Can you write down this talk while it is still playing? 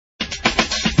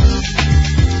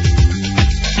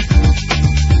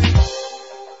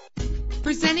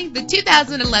Introducing the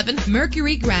 2011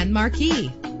 Mercury Grand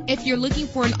Marquis. If you're looking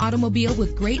for an automobile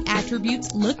with great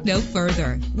attributes, look no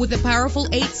further. With a powerful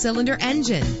 8-cylinder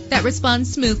engine that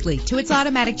responds smoothly to its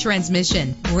automatic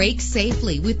transmission, brakes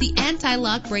safely with the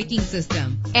anti-lock braking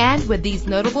system. And with these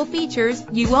notable features,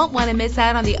 you won't want to miss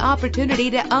out on the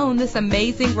opportunity to own this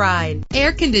amazing ride.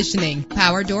 Air conditioning,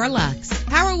 power door locks,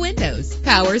 power windows,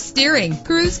 power steering,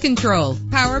 cruise control,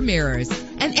 power mirrors,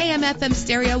 an AM/FM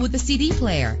stereo with a CD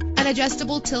player, an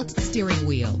adjustable tilt steering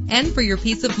wheel. And for your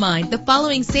peace of mind, the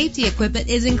following safety equipment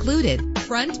is included: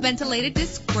 front ventilated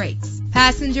disc brakes,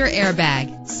 passenger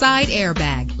airbag, side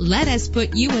airbag. Let us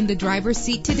put you in the driver's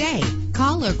seat today.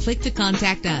 Call or click to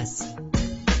contact us.